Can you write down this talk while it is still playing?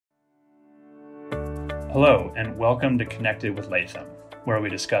Hello, and welcome to Connected with Latham, where we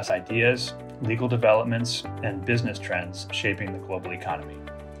discuss ideas, legal developments, and business trends shaping the global economy.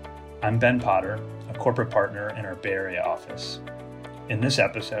 I'm Ben Potter, a corporate partner in our Bay Area office. In this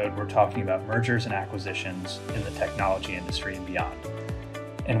episode, we're talking about mergers and acquisitions in the technology industry and beyond.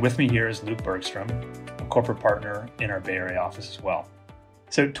 And with me here is Luke Bergstrom, a corporate partner in our Bay Area office as well.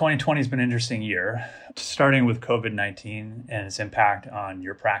 So 2020 has been an interesting year, starting with COVID-19 and its impact on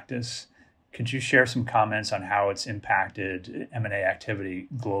your practice. Could you share some comments on how it's impacted M&A activity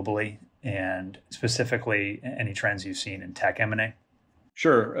globally and specifically any trends you've seen in tech M&A?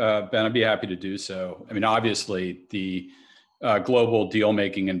 Sure, Ben, I'd be happy to do so. I mean, obviously, the global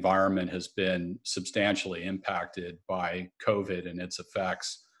deal-making environment has been substantially impacted by COVID and its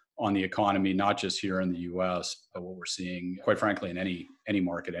effects on the economy, not just here in the U.S., but what we're seeing, quite frankly, in any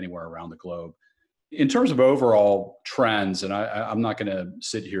market anywhere around the globe. In terms of overall trends, and I'm not going to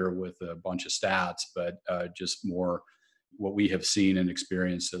sit here with a bunch of stats, but just more what we have seen and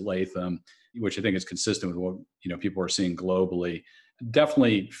experienced at Latham, which I think is consistent with what people are seeing globally.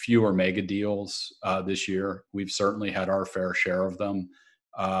 Definitely fewer mega deals this year. We've certainly had our fair share of them,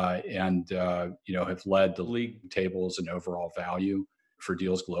 and have led the league tables and overall value for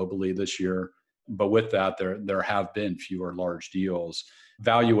deals globally this year. But with that, there have been fewer large deals.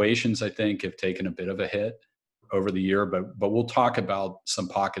 Valuations, I think, have taken a bit of a hit over the year, but we'll talk about some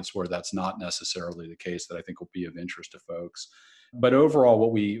pockets where that's not necessarily the case that I think will be of interest to folks. But overall,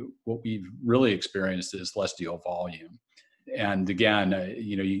 what we've really experienced is less deal volume. And again,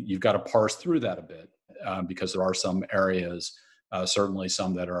 you've got to parse through that a bit because there are some areas, certainly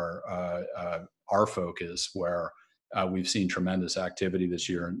some that are our focus, where we've seen tremendous activity this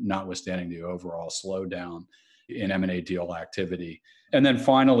year, notwithstanding the overall slowdown in M&A deal activity. And then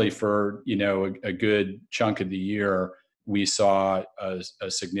finally, for a good chunk of the year, we saw a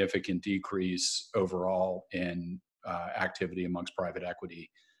significant decrease overall in activity amongst private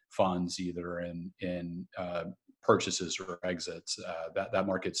equity funds, either in purchases or exits. That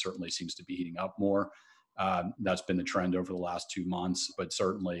market certainly seems to be heating up more. That's been the trend over the last 2 months, but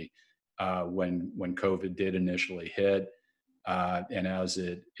certainly when COVID did initially hit, and as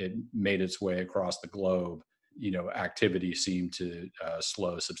it made its way across the globe, activity seemed to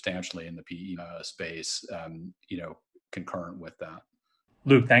slow substantially in the PE space, concurrent with that.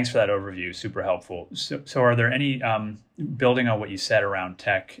 Luke, thanks for that overview. Super helpful. So are there any, building on what you said around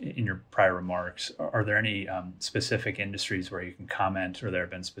tech in your prior remarks, are there any specific industries where you can comment or there have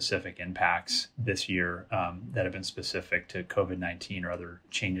been specific impacts this year that have been specific to COVID-19 or other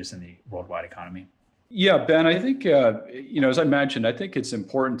changes in the worldwide economy? Yeah, Ben, I think, as I mentioned, I think it's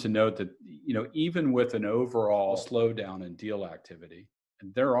important to note that, even with an overall slowdown in deal activity,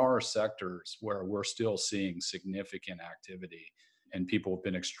 there are sectors where we're still seeing significant activity and people have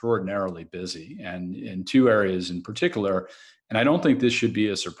been extraordinarily busy. And in two areas in particular, and I don't think this should be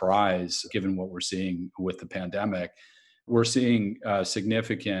a surprise given what we're seeing with the pandemic, we're seeing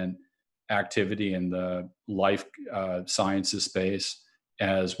significant activity in the life sciences space,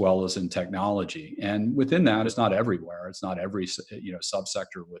 as well as in technology. And within that, it's not everywhere. It's not every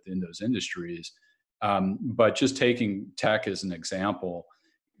subsector within those industries. But just taking tech as an example,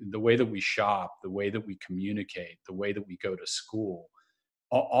 the way that we shop, the way that we communicate, the way that we go to school,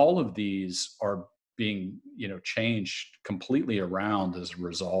 all of these are being changed completely around as a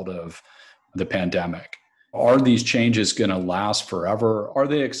result of the pandemic. Are these changes going to last forever? Are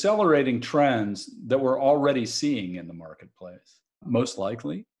they accelerating trends that we're already seeing in the marketplace? Most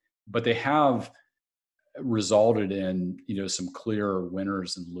likely, but they have resulted in some clear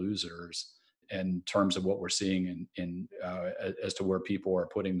winners and losers in terms of what we're seeing in as to where people are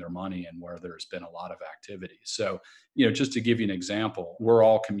putting their money and where there's been a lot of activity. So, just to give you an example, we're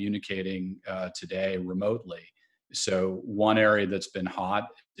all communicating today remotely. So one area that's been hot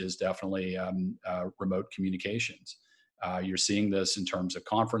is definitely remote communications. You're seeing this in terms of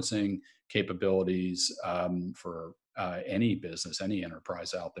conferencing capabilities for any business, any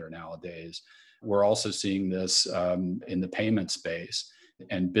enterprise out there nowadays. We're also seeing this in the payment space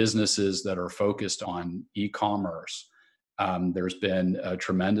and businesses that are focused on e-commerce. There's been a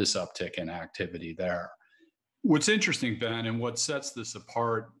tremendous uptick in activity there. What's interesting, Ben, and what sets this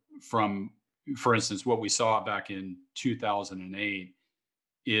apart from, for instance, what we saw back in 2008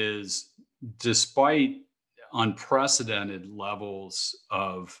 is despite unprecedented levels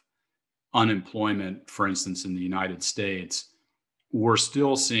of unemployment, for instance, in the United States, we're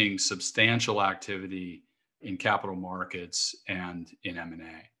still seeing substantial activity in capital markets and in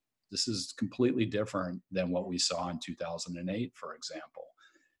M&A. This is completely different than what we saw in 2008, for example.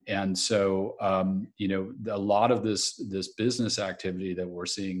 And so, a lot of this business activity that we're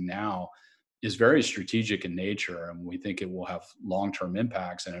seeing now is very strategic in nature, and we think it will have long-term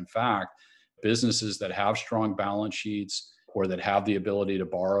impacts. And in fact, businesses that have strong balance sheets or that have the ability to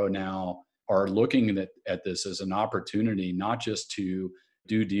borrow now are looking at this as an opportunity, not just to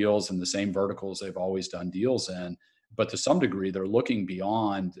do deals in the same verticals they've always done deals in, but to some degree, they're looking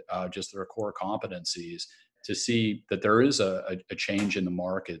beyond just their core competencies to see that there is a change in the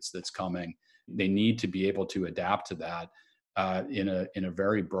markets that's coming. They need to be able to adapt to that in a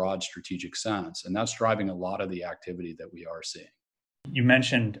very broad strategic sense. And that's driving a lot of the activity that we are seeing. You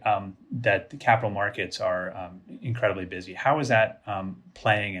mentioned that the capital markets are incredibly busy. How is that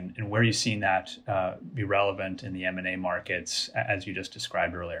playing, and where are you seeing that be relevant in the M&A markets, as you just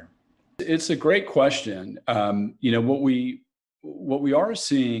described earlier? It's a great question. What we are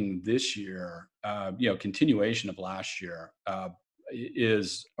seeing this year, continuation of last year,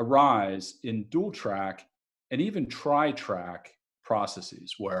 is a rise in dual track and even tri-track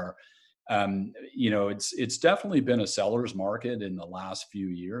processes where it's definitely been a seller's market in the last few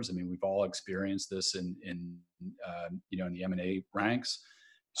years. I mean, we've all experienced this in the M&A ranks.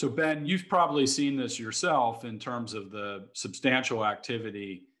 So Ben, you've probably seen this yourself in terms of the substantial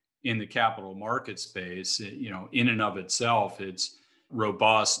activity in the capital market space. In and of itself, it's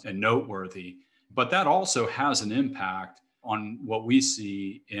robust and noteworthy, but that also has an impact on what we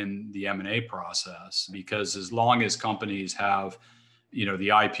see in the M&A process, because as long as companies have the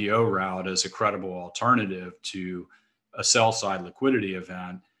IPO route as a credible alternative to a sell side liquidity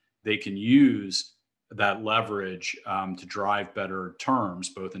event, they can use that leverage to drive better terms,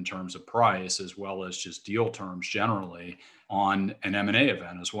 both in terms of price as well as just deal terms generally on an M&A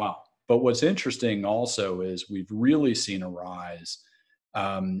event as well. But what's interesting also is we've really seen a rise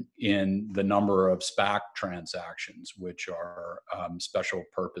in the number of SPAC transactions, which are special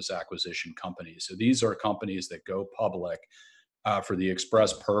purpose acquisition companies. So these are companies that go public for the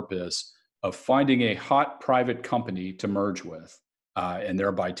express purpose of finding a hot private company to merge with, and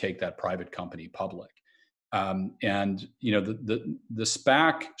thereby take that private company public. The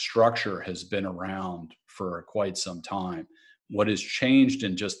SPAC structure has been around for quite some time. What has changed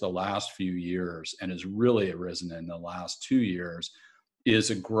in just the last few years, and has really arisen in the last 2 years,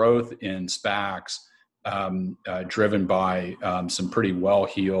 is a growth in SPACs driven by some pretty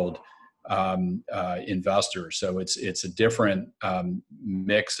well-heeled investors. So it's a different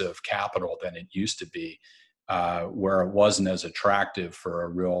mix of capital than it used to be, where it wasn't as attractive for a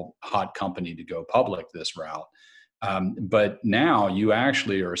real hot company to go public this route. But now you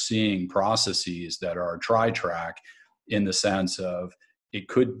actually are seeing processes that are tri-track, in the sense of a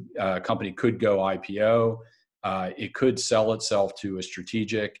company could go IPO, it could sell itself to a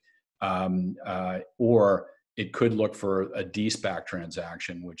strategic, or it could look for a de-SPAC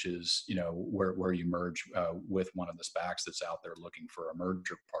transaction, which is where you merge with one of the SPACs that's out there looking for a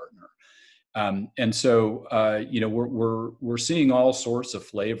merger partner. And so we're seeing all sorts of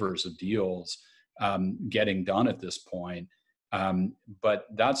flavors of deals getting done at this point. But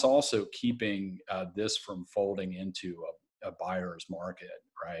that's also keeping this from folding into a buyer's market,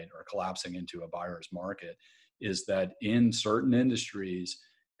 right? Or collapsing into a buyer's market, is that in certain industries,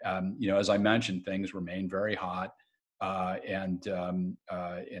 as I mentioned, things remain very hot. And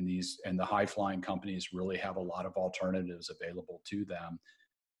the high flying companies really have a lot of alternatives available to them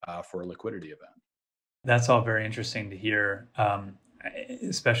for a liquidity event. That's all very interesting to hear,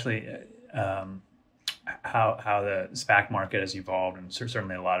 especially how the SPAC market has evolved, and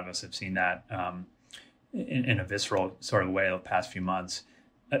certainly a lot of us have seen that in a visceral sort of way the past few months.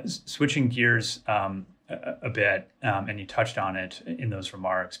 Switching gears a bit, and you touched on it in those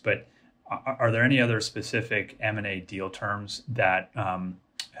remarks, but are there any other specific M&A deal terms that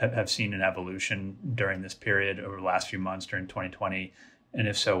have seen an evolution during this period over the last few months during 2020? And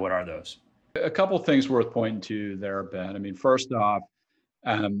if so, what are those? A couple of things worth pointing to there, Ben. I mean, first off,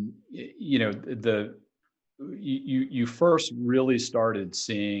 you first really started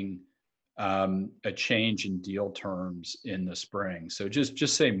seeing a change in deal terms in the spring. So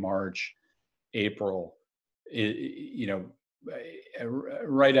just say March, April,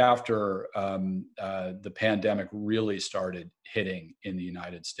 right after the pandemic really started hitting in the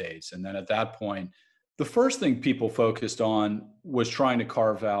United States. And then at that point, the first thing people focused on was trying to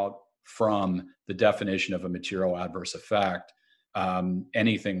carve out from the definition of a material adverse effect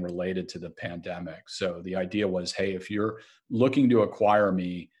anything related to the pandemic. So the idea was, hey, if you're looking to acquire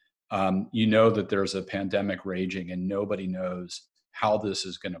me, that there's a pandemic raging and nobody knows how this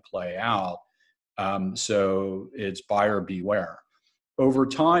is going to play out. So it's buyer beware. Over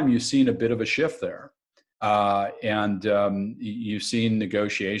time, you've seen a bit of a shift there. And you've seen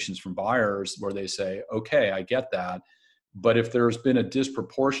negotiations from buyers where they say, okay, I get that, But if there's been a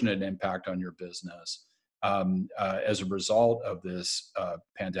disproportionate impact on your business as a result of this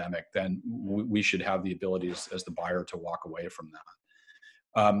pandemic, then we should have the ability as the buyer to walk away from that.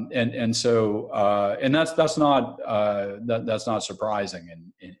 And that's not surprising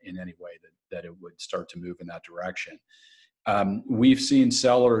in any way that it would start to move in that direction. We've seen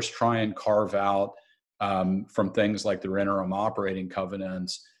sellers try and carve out from things like their interim operating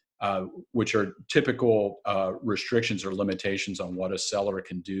covenants, which are typical restrictions or limitations on what a seller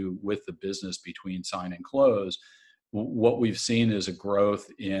can do with the business between sign and close. What we've seen is a growth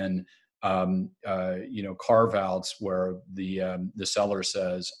in carve outs where the seller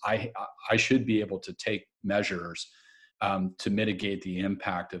says, I should be able to take measures to mitigate the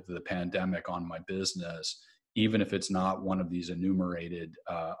impact of the pandemic on my business, even if it's not one of these enumerated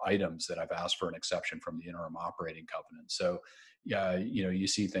items that I've asked for an exception from the interim operating covenant. So, you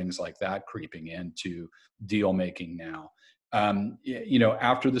see things like that creeping into deal making now.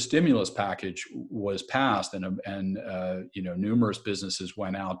 After the stimulus package was passed and numerous businesses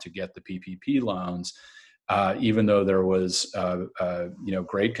went out to get the PPP loans, even though there was,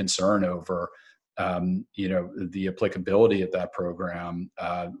 great concern over, the applicability of that program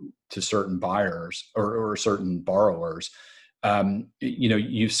to certain buyers or certain borrowers.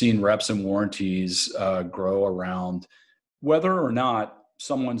 You've seen reps and warranties grow around whether or not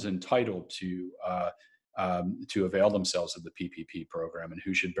someone's entitled to avail themselves of the PPP program and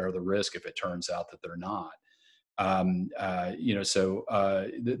who should bear the risk if it turns out that they're not.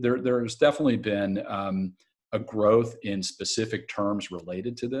 There's definitely been a growth in specific terms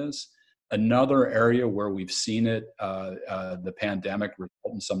related to this. Another area where we've seen it, the pandemic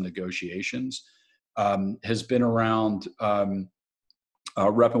result in some negotiations, has been around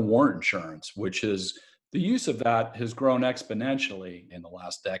rep and warrant insurance, which is the use of that has grown exponentially in the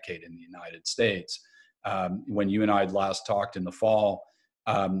last decade in the United States. When you and I had last talked in the fall,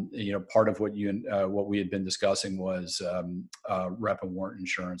 part of what we had been discussing was rep and warrant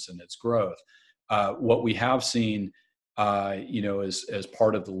insurance and its growth. What we have seen, as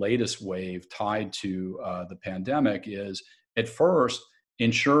part of the latest wave tied to the pandemic is at first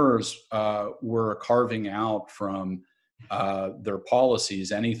insurers were carving out from their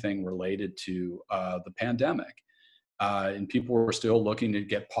policies anything related to the pandemic. And people were still looking to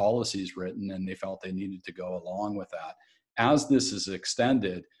get policies written, and they felt they needed to go along with that. As this is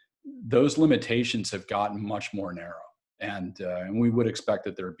extended, those limitations have gotten much more narrow. And we would expect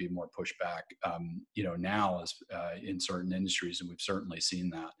that there would be more pushback, now as in certain industries, and we've certainly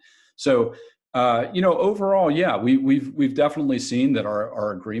seen that. So, overall, yeah, we've definitely seen that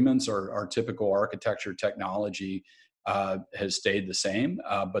our agreements, our typical architecture technology has stayed the same,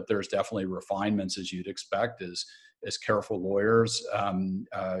 but there's definitely refinements as you'd expect as careful lawyers,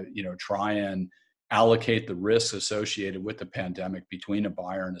 try and allocate the risks associated with the pandemic between a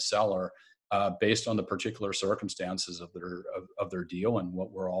buyer and a seller. Based on the particular circumstances of their deal and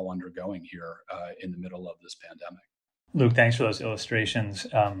what we're all undergoing here in the middle of this pandemic. Luke, thanks for those illustrations.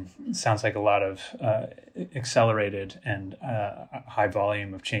 Sounds like a lot of accelerated and high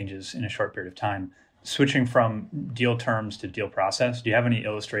volume of changes in a short period of time. Switching from deal terms to deal process, do you have any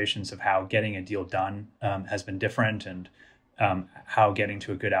illustrations of how getting a deal done has been different, and how getting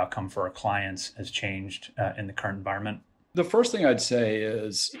to a good outcome for our clients has changed in the current environment? The first thing I'd say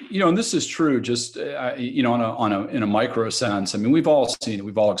is, and this is true just, in a micro sense. I mean, we've all seen it,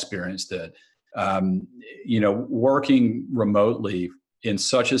 we've all experienced it. Working remotely in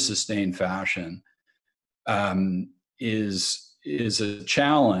such a sustained fashion is a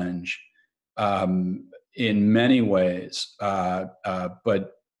challenge in many ways.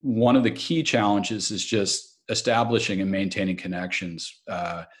 But one of the key challenges is just establishing and maintaining connections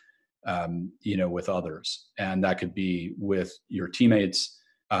with others. And that could be with your teammates.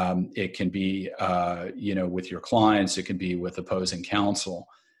 It can be, with your clients. It can be with opposing counsel.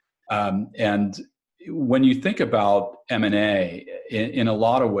 And when you think about M&A, in a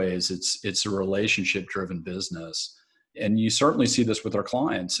lot of ways, it's a relationship-driven business. And you certainly see this with our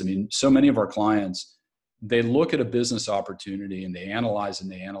clients. I mean, so many of our clients, they look at a business opportunity and they analyze it.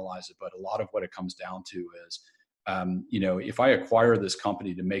 But a lot of what it comes down to is, if I acquire this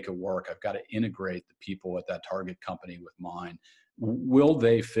company to make it work, I've got to integrate the people at that target company with mine. Will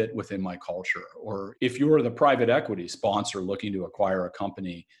they fit within my culture? Or if you're the private equity sponsor looking to acquire a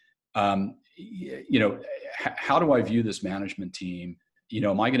company, how do I view this management team?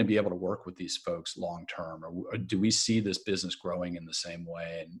 Am I going to be able to work with these folks long term, or do we see this business growing in the same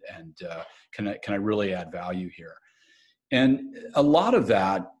way? And can I really add value here? And a lot of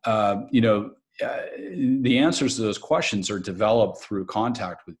that, the answers to those questions are developed through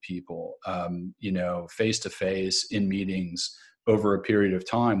contact with people, face to face in meetings over a period of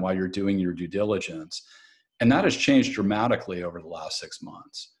time while you're doing your due diligence. And that has changed dramatically over the last 6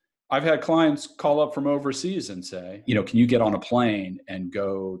 months. I've had clients call up from overseas and say, can you get on a plane and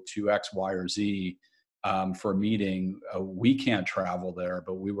go to X, Y, or Z for a meeting? We can't travel there,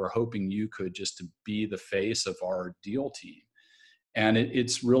 but we were hoping you could, just to be the face of our deal team. And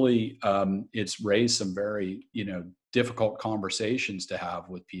it's really, it's raised some very, difficult conversations to have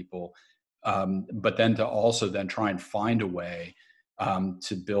with people, but then to also then try and find a way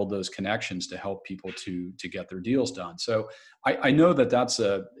to build those connections to help people to get their deals done. So I know that that's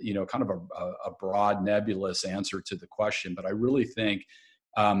a, kind of a broad, nebulous answer to the question, but I really think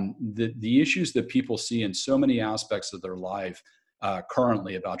the issues that people see in so many aspects of their life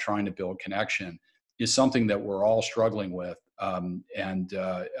currently about trying to build connection is something that we're all struggling with, on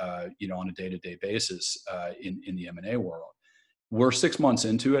a day-to-day basis in the M&A world. We're 6 months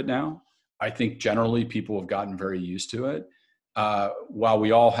into it now. I think generally people have gotten very used to it. While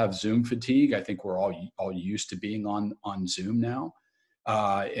we all have Zoom fatigue, I think we're all used to being on Zoom now,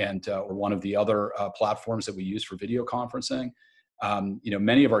 or one of the other platforms that we use for video conferencing.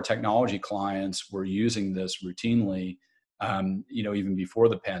 Many of our technology clients were using this routinely, even before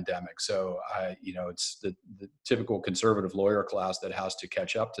the pandemic. So, it's the typical conservative lawyer class that has to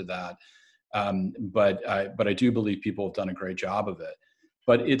catch up to that. But I do believe people have done a great job of it.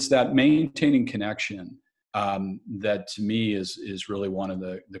 But it's that maintaining connection that to me is really one of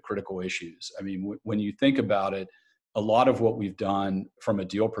the critical issues. I mean, when you think about it, a lot of what we've done from a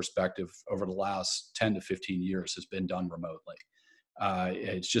deal perspective over the last 10 to 15 years has been done remotely.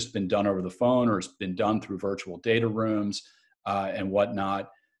 It's just been done over the phone, or it's been done through virtual data rooms and whatnot.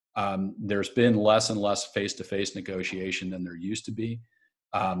 There's been less and less face-to-face negotiation than there used to be.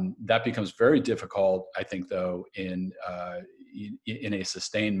 That becomes very difficult, I think, though, in a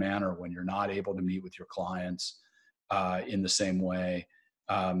sustained manner when you're not able to meet with your clients in the same way,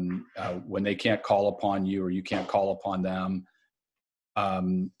 when they can't call upon you or you can't call upon them,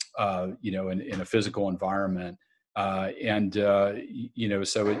 in a physical environment. So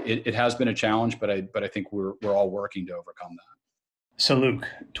it has been a challenge, but I think we're all working to overcome that. So Luke,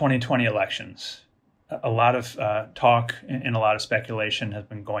 2020 elections, a lot of talk and a lot of speculation has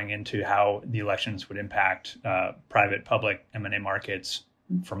been going into how the elections would impact private public M&A markets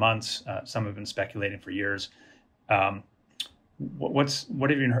for months. Some have been speculating for years. What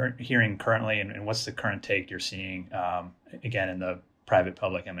have you been hearing currently, and what's the current take you're seeing again in the private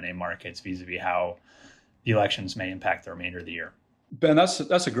public M&A markets vis-a-vis how the elections may impact the remainder of the year? Ben, that's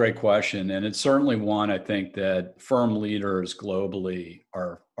a great question, and it's certainly one I think that firm leaders globally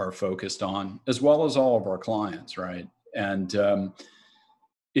are focused on, as well as all of our clients, right? And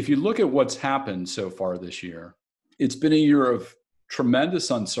if you look at what's happened so far this year, it's been a year of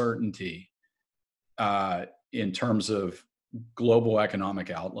tremendous uncertainty in terms of global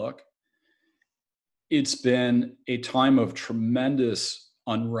economic outlook. It's been a time of tremendous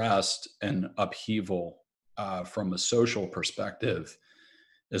unrest and upheaval from a social perspective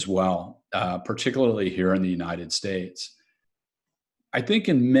as well, particularly here in the United States. I think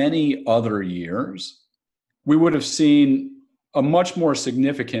in many other years, we would have seen a much more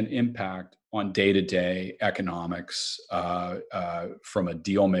significant impact on day-to-day economics from a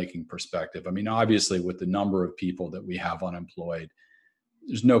deal-making perspective. I mean, obviously, with the number of people that we have unemployed,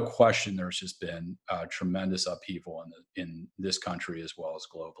 there's no question there's just been tremendous upheaval in this country as well as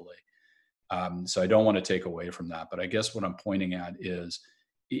globally. So I don't want to take away from that, but I guess what I'm pointing at is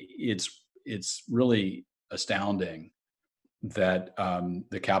it's really astounding that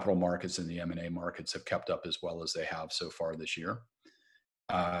the capital markets and the M&A markets have kept up as well as they have so far this year.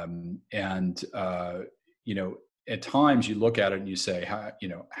 At times you look at it and you say,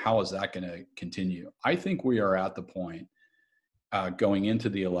 how is that going to continue? I think we are at the point going into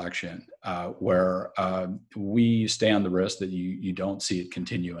the election where we stand the risk that you don't see it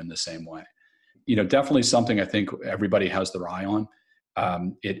continue in the same way. Definitely something I think everybody has their eye on.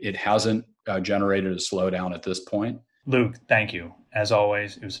 It hasn't generated a slowdown at this point. Luke, thank you. As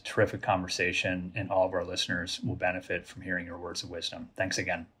always, it was a terrific conversation, and all of our listeners will benefit from hearing your words of wisdom. Thanks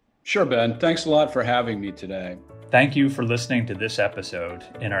again. Sure, Ben. Thanks a lot for having me today. Thank you for listening to this episode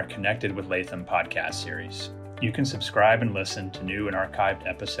in our Connected with Latham podcast series. You can subscribe and listen to new and archived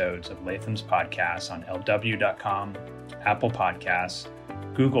episodes of Latham's podcasts on lw.com, Apple Podcasts,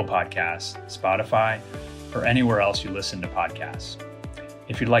 Google Podcasts, Spotify, or anywhere else you listen to podcasts.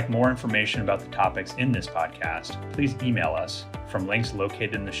 If you'd like more information about the topics in this podcast, please email us from links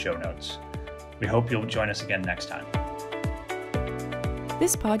located in the show notes. We hope you'll join us again next time.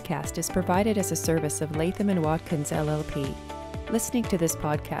 This podcast is provided as a service of Latham & Watkins, LLP. Listening to this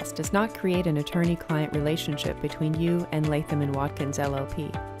podcast does not create an attorney-client relationship between you and Latham & Watkins,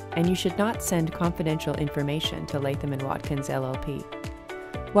 LLP, and you should not send confidential information to Latham & Watkins, LLP.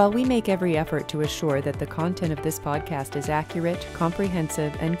 While we make every effort to assure that the content of this podcast is accurate,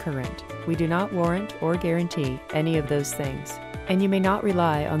 comprehensive, and current, we do not warrant or guarantee any of those things. And you may not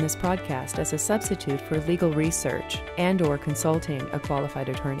rely on this podcast as a substitute for legal research and/or consulting a qualified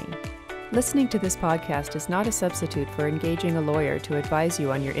attorney. Listening to this podcast is not a substitute for engaging a lawyer to advise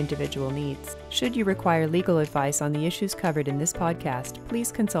you on your individual needs. Should you require legal advice on the issues covered in this podcast,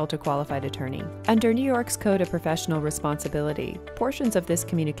 please consult a qualified attorney. Under New York's Code of Professional Responsibility, portions of this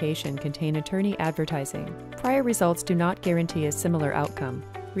communication contain attorney advertising. Prior results do not guarantee a similar outcome.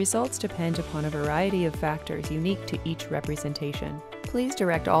 Results depend upon a variety of factors unique to each representation. Please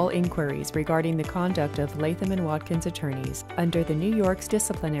direct all inquiries regarding the conduct of Latham & Watkins attorneys under the New York's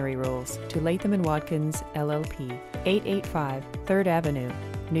disciplinary rules to Latham & Watkins, LLP, 885 3rd Avenue,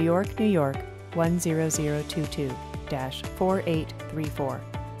 New York, New York, 10022-4834.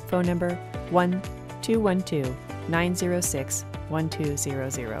 Phone number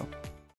 1-212-906-1200.